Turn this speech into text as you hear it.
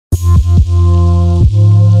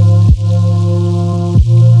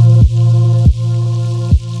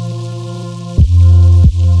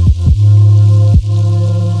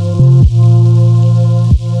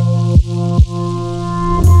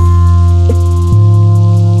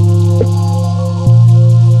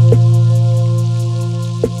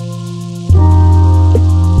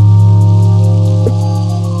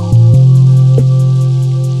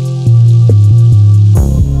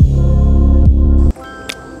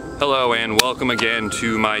Hello and welcome again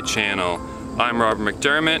to my channel. I'm Robert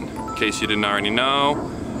McDermott, in case you didn't already know.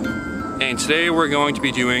 And today we're going to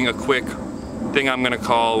be doing a quick thing I'm going to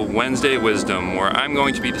call Wednesday Wisdom, where I'm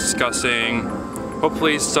going to be discussing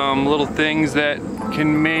hopefully some little things that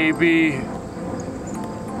can maybe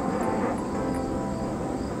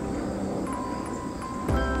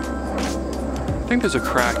I think there's a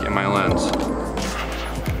crack in my lens.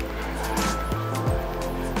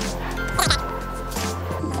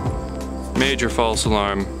 Major false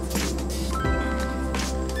alarm.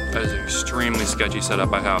 That is an extremely sketchy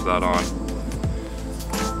setup I have that on.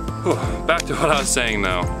 Whew. Back to what I was saying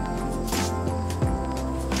though.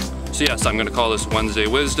 So yes, I'm gonna call this Wednesday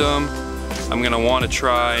Wisdom. I'm gonna wanna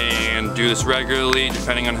try and do this regularly,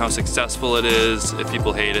 depending on how successful it is. If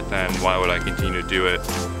people hate it, then why would I continue to do it?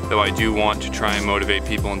 Though I do want to try and motivate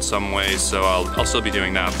people in some ways, so I'll still be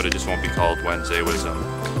doing that, but it just won't be called Wednesday Wisdom.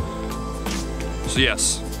 So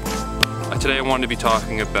yes, today I wanted to be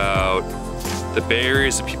talking about the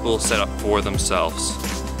barriers that people set up for themselves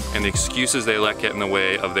and the excuses they let get in the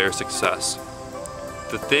way of their success.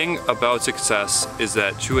 The thing about success is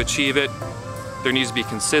that to achieve it, there needs to be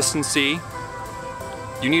consistency.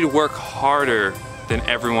 You need to work harder than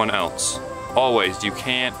everyone else. Always. You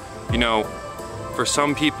can't, for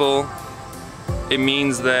some people, it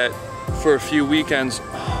means that for a few weekends,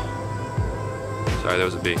 sorry, that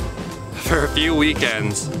was a B. For a few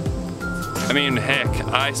weekends, I mean, heck,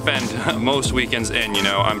 I spend most weekends in,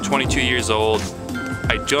 I'm 22 years old.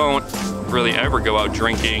 I don't really ever go out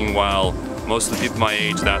drinking while most of the people my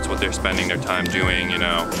age, that's what they're spending their time doing,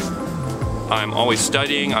 I'm always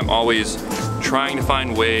studying, I'm always trying to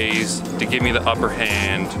find ways to give me the upper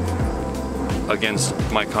hand against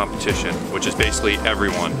my competition, which is basically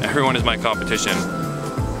everyone. Everyone is my competition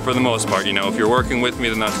for the most part, If you're working with me,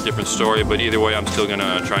 then that's a different story, but either way, I'm still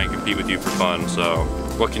gonna try and compete with you for fun, so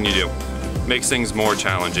what can you do? Makes things more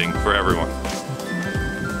challenging for everyone.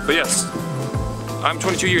 But yes, I'm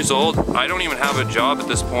 22 years old. I don't even have a job at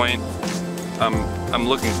this point. I'm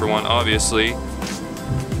looking for one, obviously.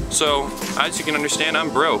 So, as you can understand, I'm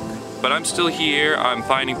broke, but I'm still here. I'm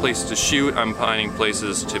finding places to shoot. I'm finding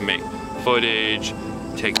places to make footage,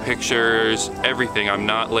 take pictures, everything. I'm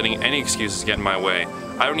not letting any excuses get in my way.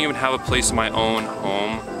 I don't even have a place in my own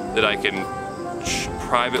home that I can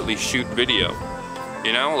privately shoot video.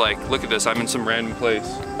 Like, look at this, I'm in some random place.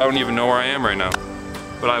 I don't even know where I am right now.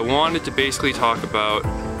 But I wanted to basically talk about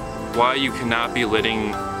why you cannot be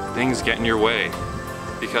letting things get in your way.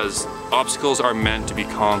 Because obstacles are meant to be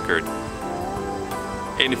conquered.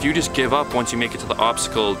 And if you just give up once you make it to the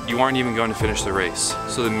obstacle, you aren't even going to finish the race.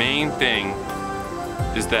 So the main thing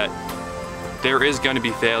is that there is going to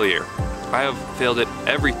be failure. I have failed at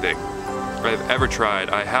everything I've ever tried.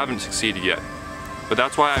 I haven't succeeded yet. But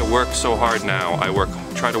that's why I work so hard now. I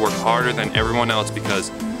try to work harder than everyone else because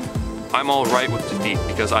I'm all right with defeat,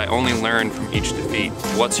 because I only learn from each defeat.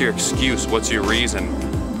 What's your excuse? What's your reason?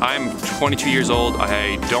 I'm 22 years old.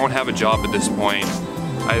 I don't have a job at this point.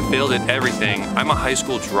 I've failed at everything. I'm a high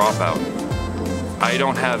school dropout. I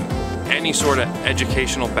don't have any sort of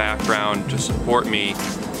educational background to support me.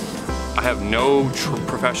 I have no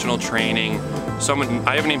professional training.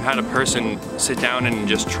 I haven't even had a person sit down and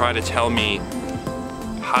just try to tell me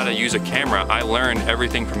how to use a camera. I learned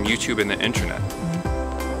everything from YouTube and the internet.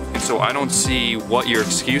 And so I don't see what your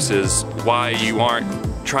excuse is, why you aren't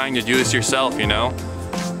trying to do this yourself,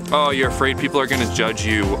 Oh, you're afraid people are gonna judge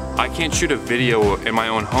you. I can't shoot a video in my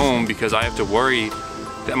own home because I have to worry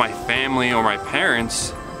that my family or my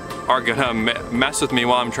parents are gonna mess with me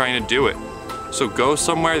while I'm trying to do it. So go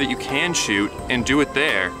somewhere that you can shoot and do it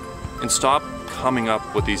there, and stop coming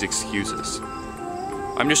up with these excuses.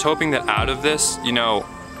 I'm just hoping that out of this,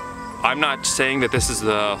 I'm not saying that this is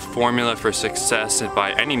the formula for success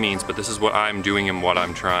by any means, but this is what I'm doing and what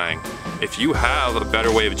I'm trying. If you have a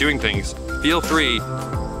better way of doing things, feel free,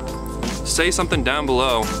 say something down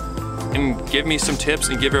below and give me some tips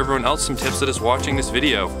and give everyone else some tips that is watching this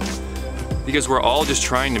video. Because we're all just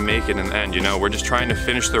trying to make it in the end, we're just trying to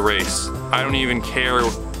finish the race. I don't even care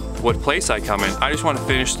what place I come in, I just want to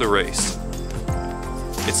finish the race.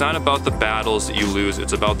 It's not about the battles that you lose,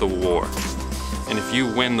 it's about the war. And if you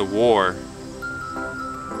win the war,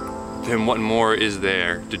 then what more is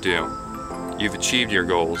there to do? You've achieved your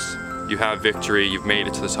goals. You have victory, you've made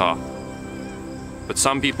it to the top. But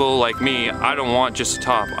some people like me, I don't want just the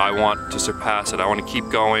top, I want to surpass it. I want to keep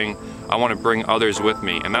going, I want to bring others with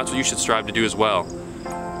me. And that's what you should strive to do as well.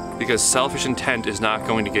 Because selfish intent is not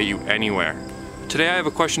going to get you anywhere. Today I have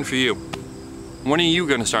a question for you. When are you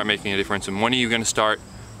going to start making a difference, and when are you going to start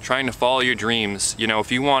trying to follow your dreams?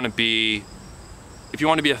 If you want to be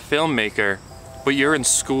a filmmaker, but you're in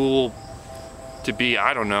school to be,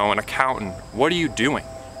 I don't know, an accountant. What are you doing?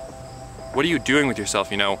 What are you doing with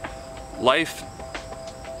yourself? You know, life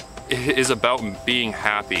is about being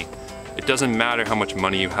happy. It doesn't matter how much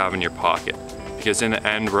money you have in your pocket, because in the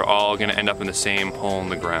end, we're all gonna end up in the same hole in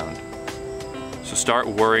the ground. So start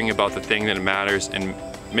worrying about the thing that matters and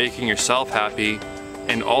making yourself happy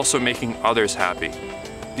and also making others happy.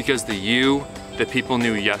 Because the you that people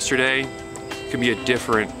knew yesterday can be a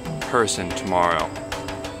different person tomorrow.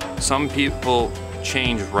 Some people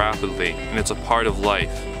change rapidly and it's a part of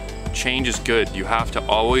life. Change is good. You have to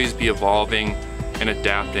always be evolving and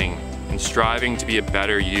adapting and striving to be a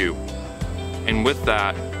better you. And with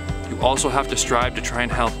that, you also have to strive to try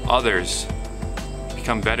and help others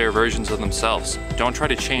become better versions of themselves. Don't try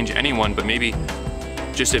to change anyone, but maybe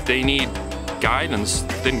just if they need guidance,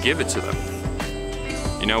 then give it to them.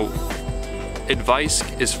 You know, advice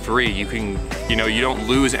is free. You don't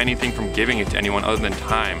lose anything from giving it to anyone other than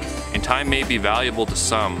time. And time may be valuable to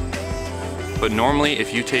some, but normally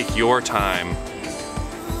if you take your time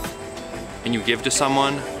and you give to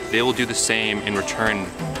someone, they will do the same in return.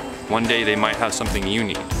 One day they might have something you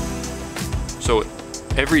need. So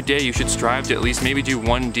every day you should strive to at least maybe do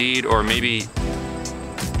one deed or maybe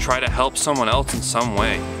try to help someone else in some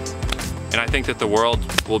way. And I think that the world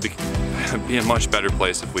will be a much better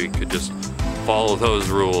place if we could just follow those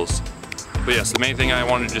rules. But yes, the main thing I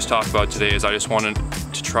wanted to just talk about today is I just wanted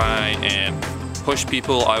to try and push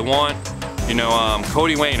people. I want,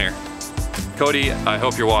 Cody Wayner. Cody, I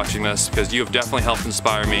hope you're watching this because you have definitely helped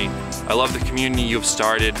inspire me. I love the community you have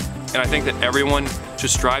started, and I think that everyone should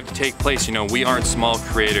strive to take place. We aren't small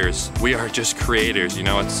creators. We are just creators.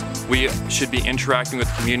 We should be interacting with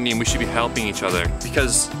the community and we should be helping each other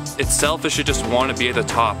because it's selfish to just want to be at the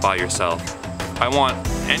top by yourself. I want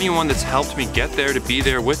anyone that's helped me get there to be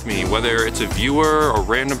there with me, whether it's a viewer, a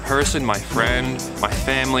random person, my friend, my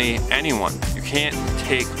family, anyone. You can't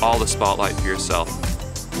take all the spotlight for yourself.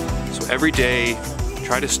 So every day,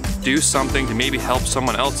 try to do something to maybe help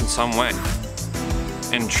someone else in some way.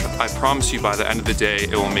 And I promise you by the end of the day,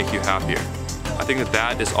 it will make you happier. I think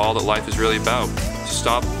that is all that life is really about.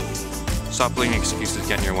 So stop letting excuses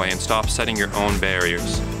get in your way and stop setting your own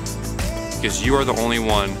barriers. Because you are the only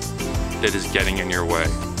one that is getting in your way.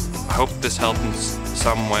 I hope this helped in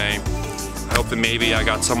some way. I hope that maybe I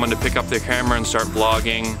got someone to pick up their camera and start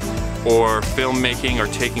vlogging or filmmaking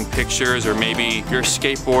or taking pictures, or maybe you're a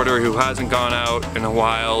skateboarder who hasn't gone out in a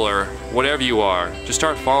while, or whatever you are. Just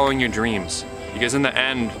start following your dreams. Because in the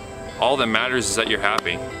end, all that matters is that you're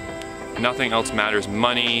happy. Nothing else matters.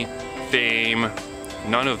 Money, fame,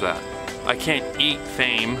 none of that. I can't eat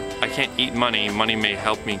fame, I can't eat money. Money may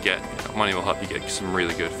help me get, money will help you get some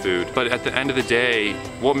really good food. But at the end of the day,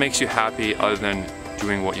 what makes you happy other than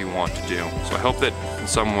doing what you want to do? So I hope that in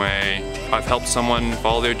some way, I've helped someone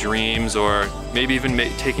follow their dreams or maybe even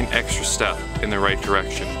take an extra step in the right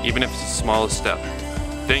direction, even if it's the smallest step.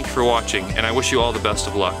 Thank you for watching, and I wish you all the best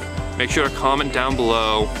of luck. Make sure to comment down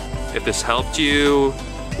below if this helped you,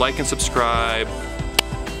 like and subscribe.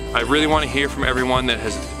 I really want to hear from everyone that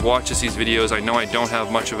watches these videos. I know I don't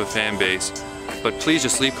have much of a fan base, but please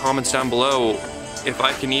just leave comments down below if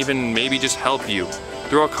I can even maybe just help you.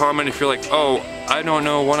 Throw a comment if you're like, oh, I don't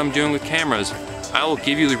know what I'm doing with cameras. I will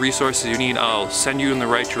give you the resources you need. I'll send you in the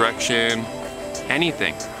right direction.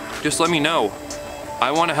 Anything. Just let me know.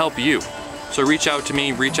 I want to help you. So reach out to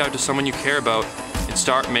me, reach out to someone you care about, and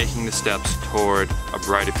start making the steps toward a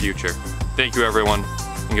brighter future. Thank you everyone,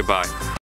 and goodbye.